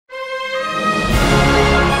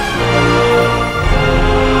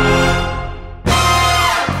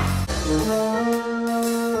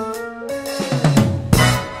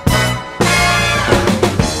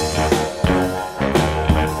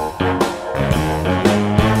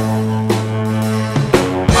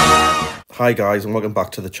Hi guys, and welcome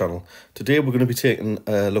back to the channel. Today we're going to be taking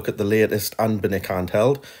a look at the latest Anbernic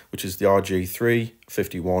handheld, which is the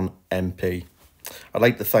RG351MP. I'd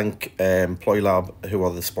like to thank PloyLab, who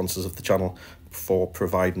are the sponsors of the channel, for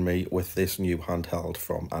providing me with this new handheld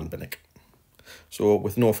from Anbernic. So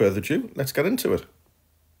with no further ado, let's get into it.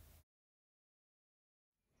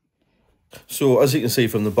 So as you can see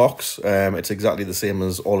from the box, it's exactly the same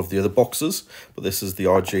as all of the other boxes, but this is the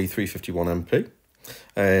RG351MP.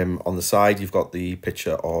 On the side, you've got the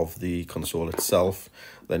picture of the console itself.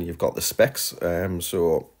 Then you've got the specs. It's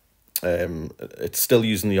still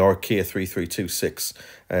using the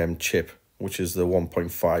RG351 chip, which is the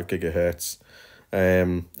 1.5 gigahertz.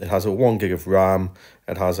 It has a 1 gig of RAM.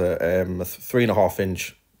 It has a 3.5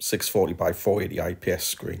 inch 640 by 480 IPS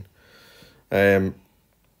screen. And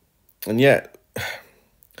yeah,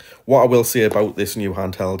 what I will say about this new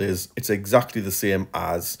handheld is it's exactly the same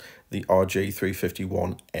as the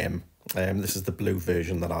RG351M. This is the blue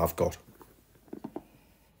version that I've got.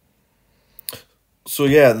 So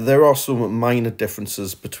yeah, there are some minor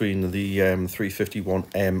differences between the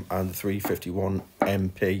 351M and the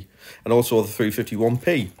 351MP, and also the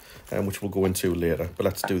 351P, which we'll go into later. But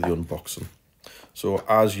let's do the unboxing. So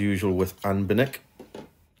as usual with Anbernic,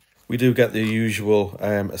 we do get the usual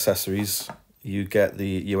accessories. You get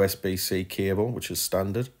the USB-C cable, which is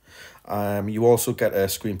standard. You also get a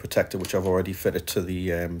screen protector, which I've already fitted to the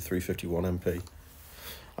 351MP.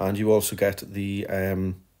 And you also get the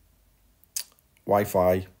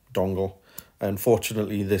Wi-Fi dongle.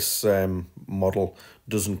 Unfortunately, this model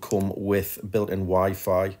doesn't come with built-in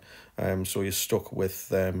Wi-Fi, so you're stuck with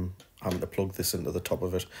having to plug this into the top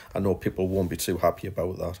of it. I know people won't be too happy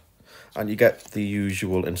about that. And you get the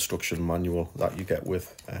usual instruction manual that you get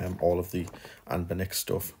with all of the Anbernic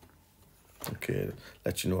stuff. Okay,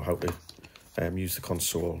 let you know how to use the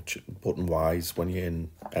console button-wise when you're in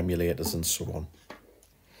emulators and so on.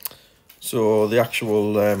 So the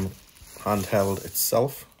actual handheld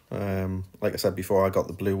itself, like I said before, I got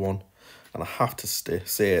the blue one, and I have to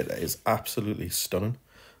say it is absolutely stunning.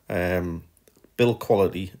 Build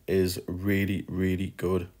quality is really, really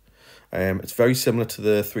good. It's very similar to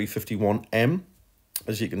the 351M,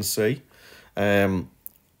 as you can see.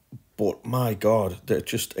 But my God,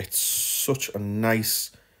 it's such a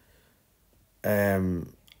nice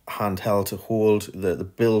handheld to hold. The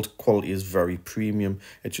build quality is very premium.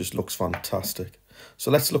 It just looks fantastic.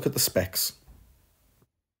 So let's look at the specs.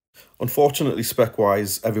 Unfortunately,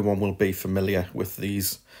 spec-wise, everyone will be familiar with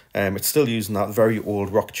these. It's still using that very old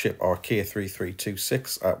rock chip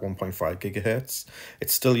RG351 at 1.5 gigahertz.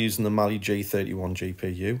 It's still using the Mali G31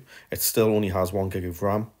 GPU. It still only has 1 gig of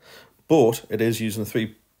RAM, but it is using a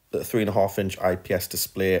 3.5 inch IPS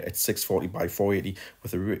display at 640 by 480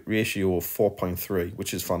 with a ratio of 4.3,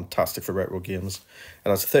 which is fantastic for retro games. It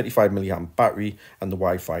has a 35 milliamp battery and the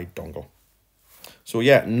Wi-Fi dongle. So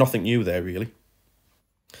yeah, nothing new there really.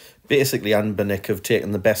 Basically, Anbernic have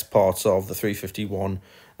taken the best parts of the 351M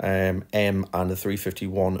and the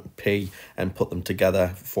 351P and put them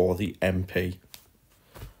together for the MP,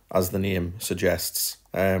 as the name suggests.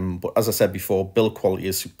 But as I said before, build quality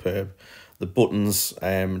is superb. The buttons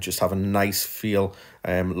just have a nice feel,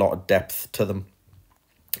 a lot of depth to them.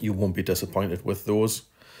 You won't be disappointed with those.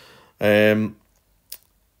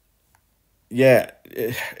 Yeah,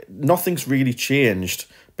 nothing's really changed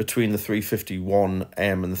between the 351M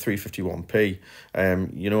and the 351P.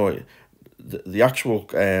 You know, the actual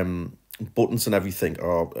buttons and everything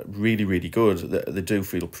are really, really good. They do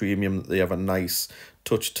feel premium. They have a nice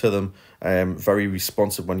touch to them. Very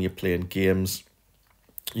responsive when you're playing games.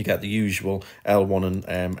 You get the usual L1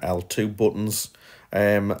 and L2 buttons.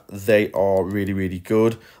 They are really, really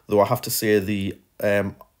good. Though I have to say the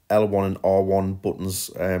L1 and R1 buttons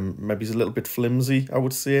maybe is a little bit flimsy, I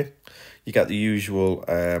would say. You get the usual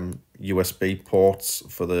USB ports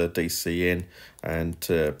for the DC in and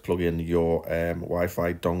to plug in your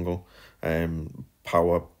Wi-Fi dongle,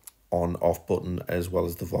 power on off button, as well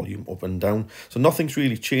as the volume up and down. So nothing's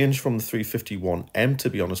really changed from the 351M, to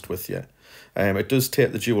be honest with you. It does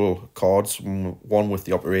take the dual cards, one with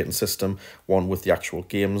the operating system, one with the actual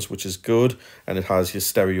games, which is good, and it has your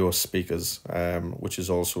stereo speakers, which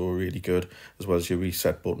is also really good, as well as your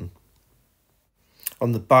reset button.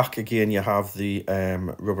 On the back, again, you have the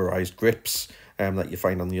rubberized grips that you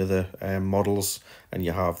find on the other models, and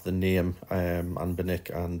you have the name Anbernic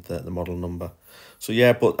and the model number. So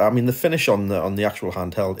yeah, but I mean the finish on the actual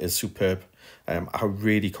handheld is superb. I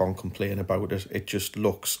really can't complain about it. It just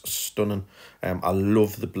looks stunning. I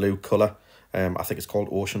love the blue colour. I think it's called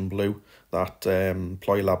Ocean Blue that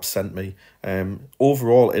PloyLab sent me.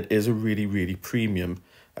 Overall, it is a really, really premium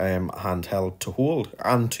handheld to hold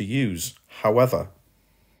and to use. However,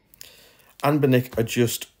 Anbernic are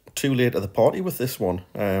just too late to the party with this one,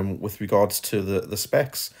 with regards to the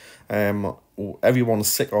specs. Everyone's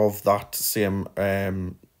sick of that same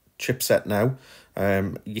chipset now.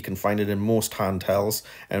 You can find it in most handhelds,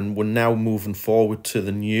 and we're now moving forward to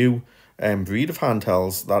the new breed of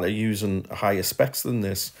handhelds that are using higher specs than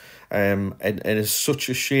this. And it is such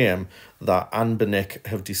a shame that Anbernic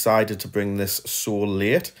have decided to bring this so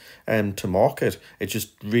late to market. It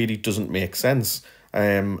just really doesn't make sense.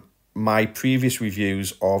 My previous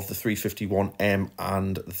reviews of the 351M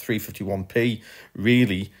and the 351P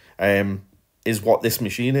really is what this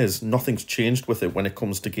machine is. Nothing's changed with it when it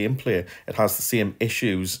comes to gameplay. It has the same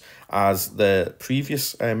issues as the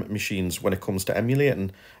previous machines when it comes to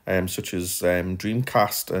emulating, such as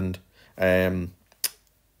Dreamcast and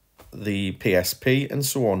the PSP and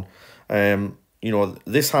so on. You know,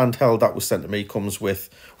 this handheld that was sent to me comes with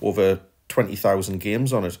over 20,000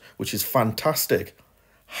 games on it, which is fantastic.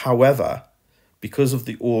 However, because of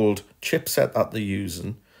the old chipset that they're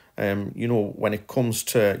using, you know, when it comes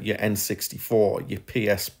to your N64, your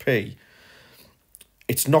PSP,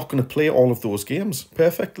 it's not going to play all of those games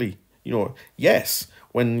perfectly. You know, yes,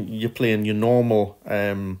 when you're playing your normal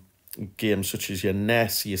games such as your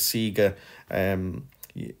NES, your Sega,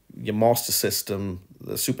 your Master System,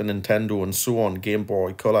 the Super Nintendo and so on, Game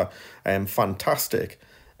Boy Color, fantastic.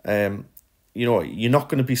 You know, you're not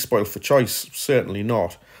going to be spoiled for choice, certainly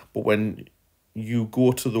not. But when you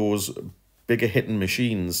go to those bigger hitting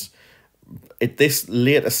machines, at this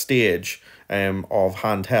later stage of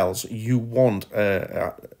handhelds, you want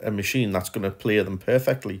a machine that's going to play them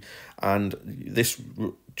perfectly. And this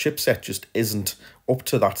chipset just isn't up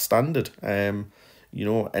to that standard. You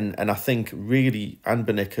know, and I think really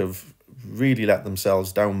Anbernic have really let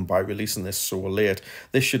themselves down by releasing this so late.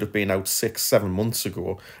 This should have been out 6-7 months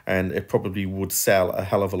ago, and it probably would sell a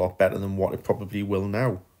hell of a lot better than what it probably will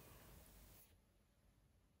now.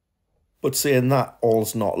 But saying that,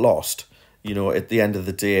 all's not lost. You know, at the end of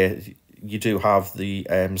the day, you do have the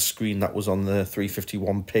screen that was on the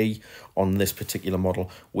 351P on this particular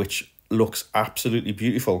model, which looks absolutely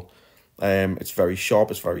beautiful. It's very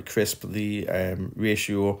sharp, it's very crisp. The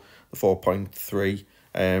ratio, the 4.3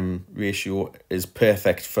 ratio is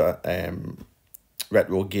perfect for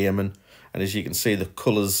retro gaming. And as you can see, the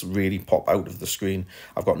colours really pop out of the screen.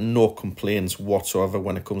 I've got no complaints whatsoever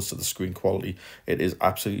when it comes to the screen quality. It is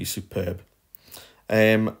absolutely superb.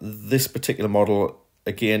 This particular model,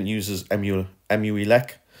 again, uses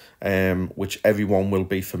Emulec, which everyone will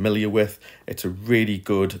be familiar with. It's a really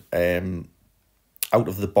good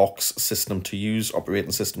out-of-the-box system to use,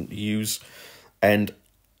 operating system to use. And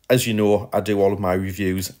as you know, I do all of my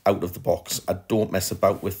reviews out of the box. I don't mess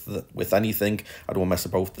about with anything. I don't mess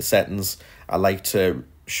about with the settings. I like to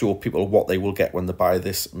show people what they will get when they buy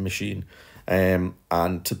this machine. And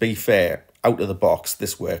to be fair, out of the box,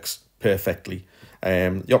 this works perfectly.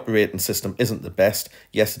 The operating system isn't the best.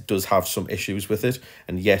 Yes, it does have some issues with it.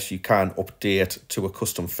 And yes, you can update to a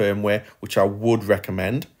custom firmware, which I would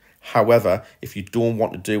recommend. However, if you don't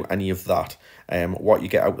want to do any of that, what you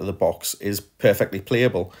get out of the box is perfectly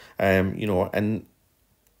playable. You know, and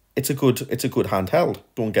it's a good handheld.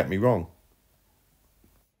 Don't get me wrong.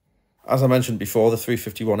 As I mentioned before, the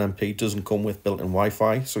 351MP doesn't come with built-in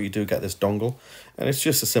Wi-Fi, so you do get this dongle, and it's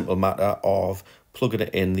just a simple matter of plugging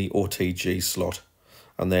it in the OTG slot,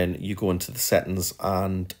 and then you go into the settings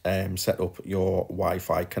and set up your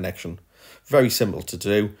Wi-Fi connection. Very simple to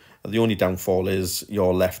do. The only downfall is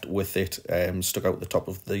you're left with it stuck out the top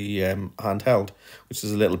of the handheld, which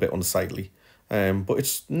is a little bit unsightly. But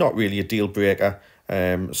it's not really a deal breaker.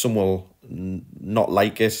 Some will not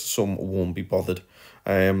like it, some won't be bothered.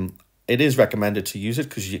 It is recommended to use it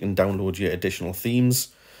because you can download your additional themes.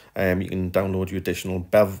 You can download your additional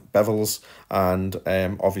bevels, and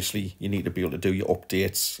obviously you need to be able to do your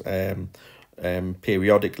updates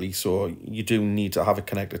periodically, so you do need to have it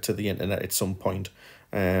connected to the internet at some point.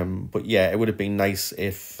 But yeah, it would have been nice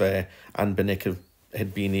if Anbernic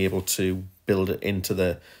had been able to build it into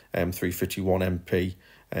the 351MP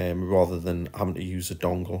rather than having to use a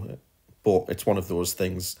dongle. But it's one of those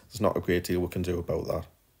things. There's not a great deal we can do about that.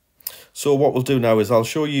 So what we'll do now is I'll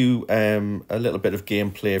show you a little bit of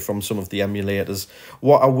gameplay from some of the emulators.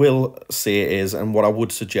 What I will say is, and what I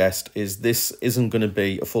would suggest is, this isn't going to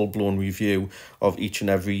be a full-blown review of each and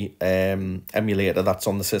every emulator that's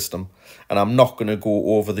on the system. And I'm not going to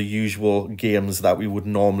go over the usual games that we would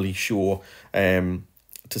normally show to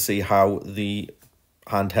see how the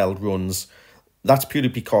handheld runs. That's purely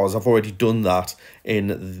because I've already done that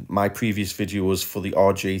in my previous videos for the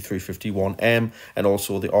RG351M and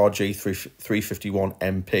also the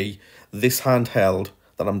RG351MP. This handheld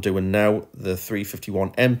that I'm doing now, the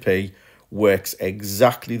 351MP, works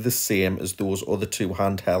exactly the same as those other two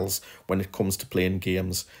handhelds when it comes to playing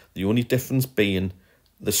games. The only difference being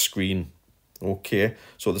the screen. Okay,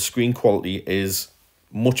 so the screen quality is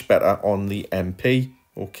much better on the MP.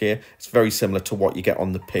 Okay, it's very similar to what you get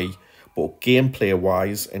on the P, but gameplay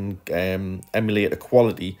wise and emulator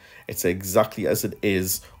quality, it's exactly as it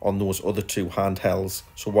is on those other two handhelds.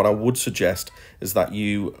 So what I would suggest is that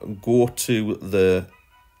you go to the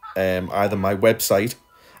either my website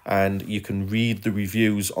and you can read the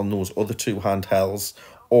reviews on those other two handhelds,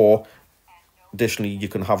 or additionally you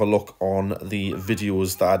can have a look on the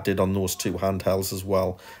videos that I did on those two handhelds as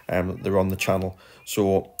well. They're on the channel.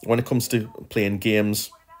 So when it comes to playing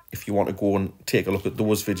games, if you want to go and take a look at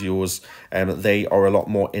those videos, they are a lot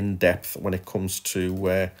more in-depth when it comes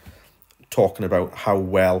to talking about how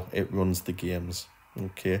well it runs the games.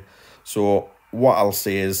 Okay, so what I'll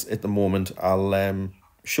say is at the moment I'll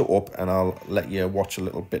shut up and I'll let you watch a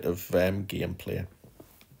little bit of gameplay.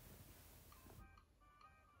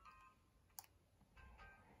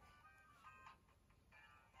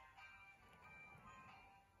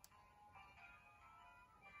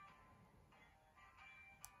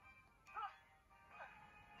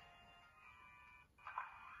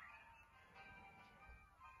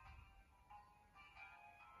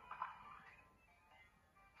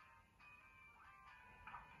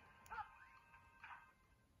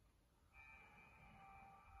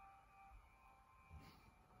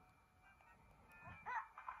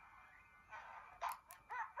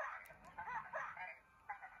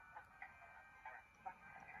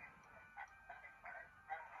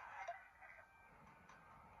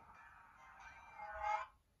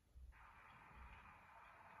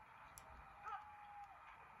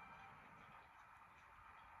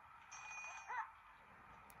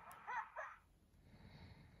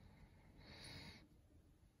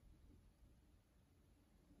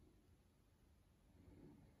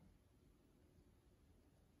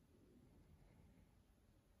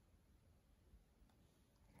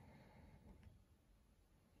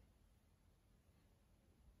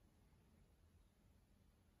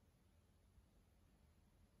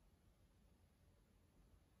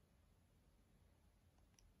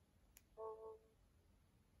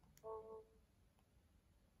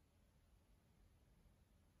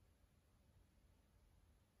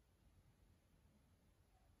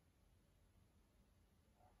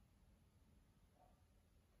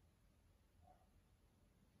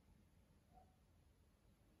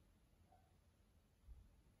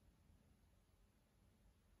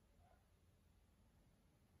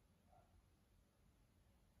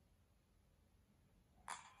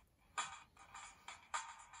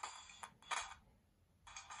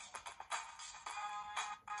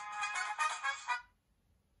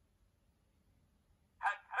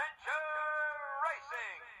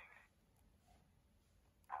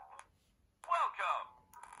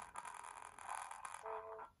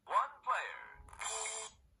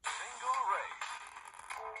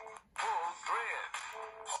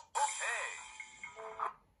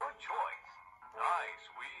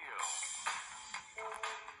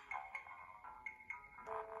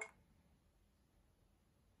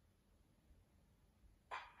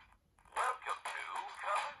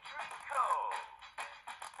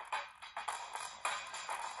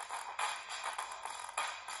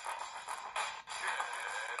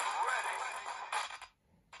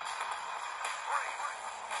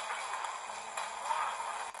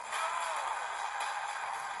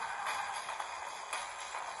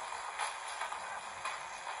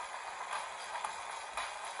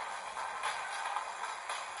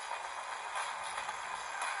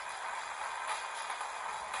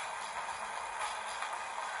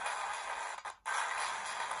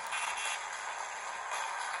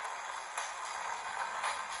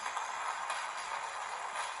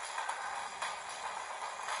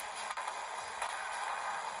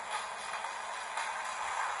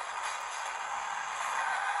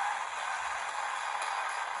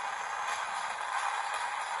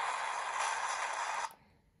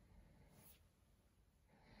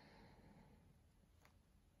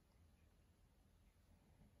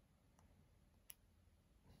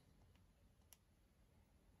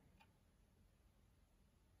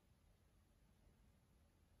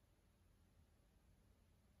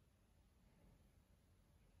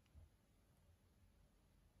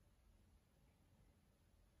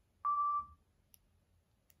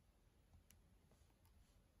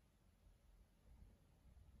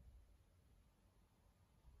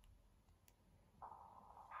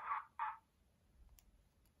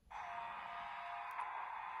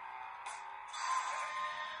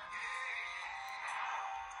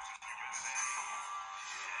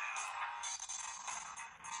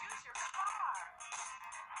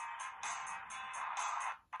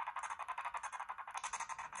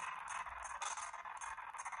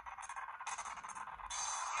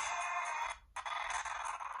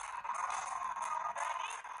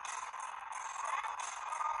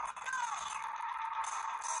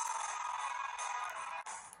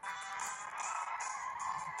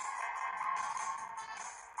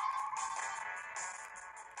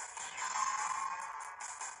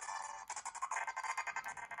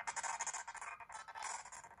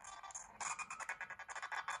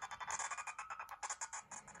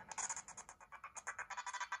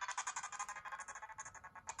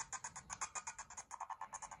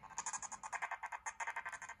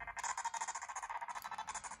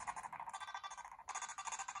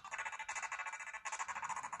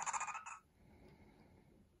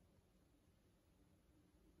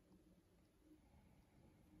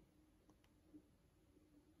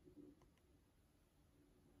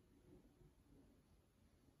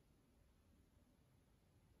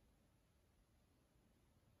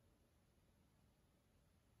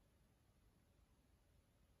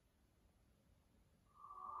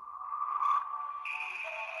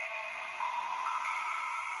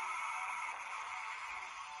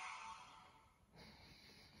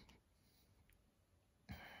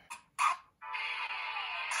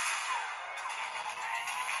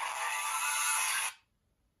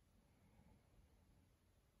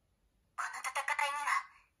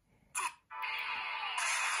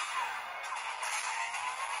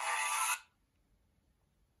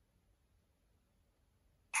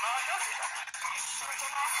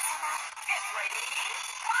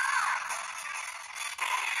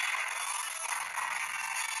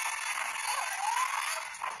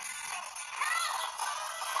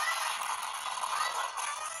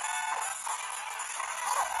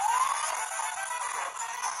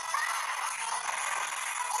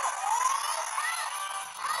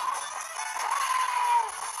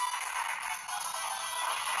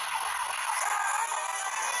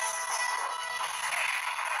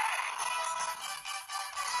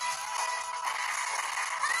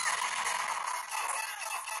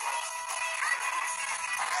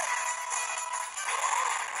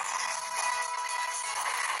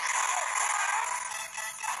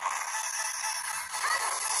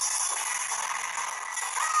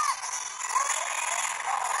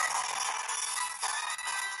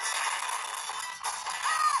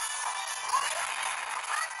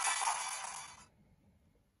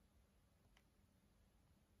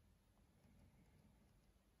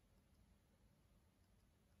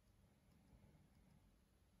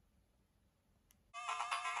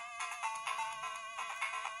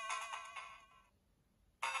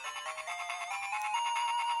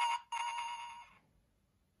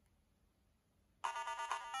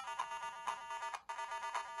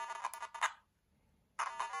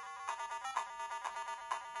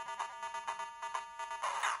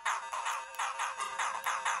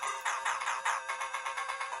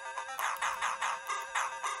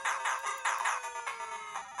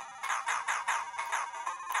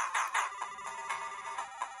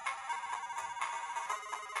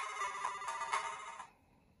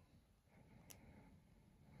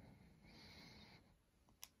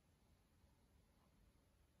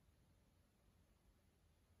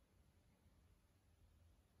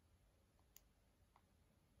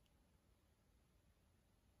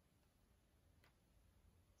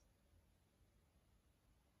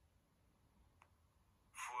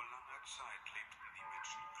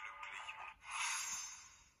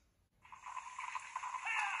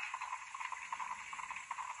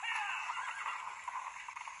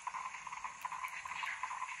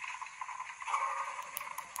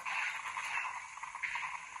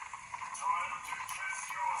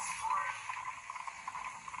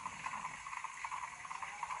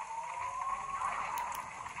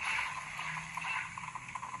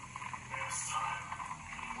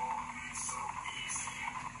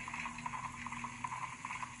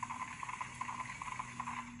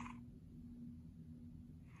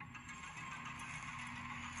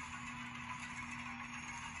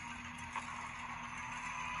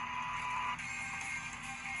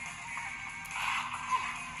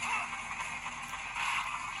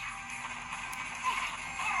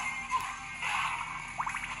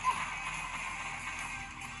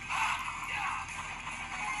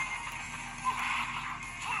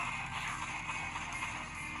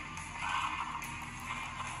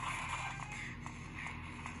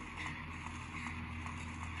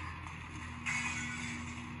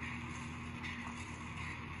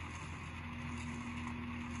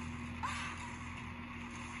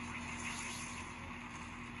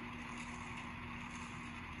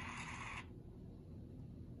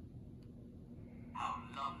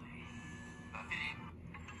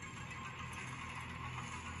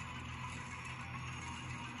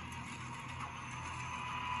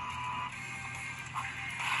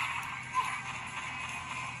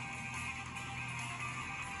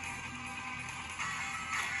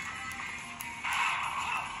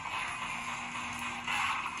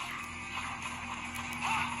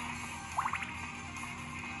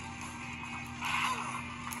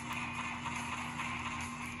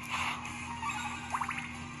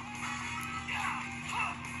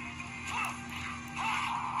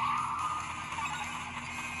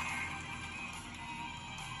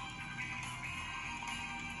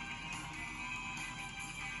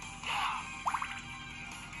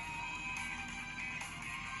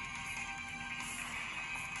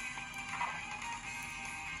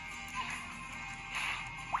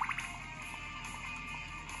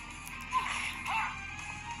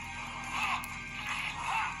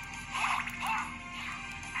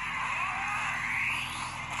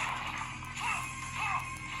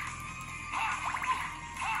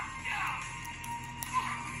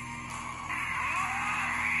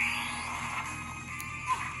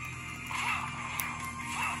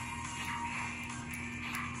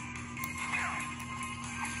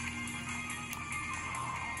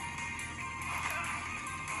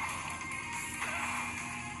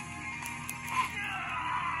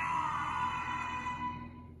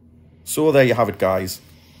 So there you have it, guys.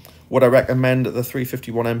 Would I recommend the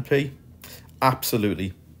 351MP?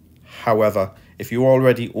 Absolutely. However, if you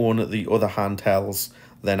already own the other handhelds,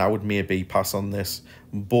 then I would maybe pass on this.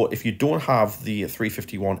 But if you don't have the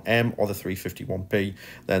 351M or the 351P,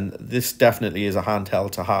 then this definitely is a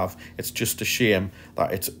handheld to have. It's just a shame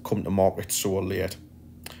that it's come to market so late.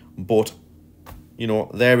 But, you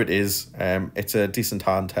know, there it is. It's a decent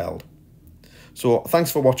handheld. So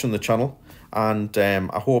thanks for watching the channel, and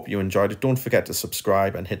I hope you enjoyed it. Don't forget to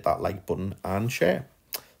subscribe and hit that like button and share.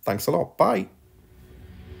 Thanks a lot. Bye.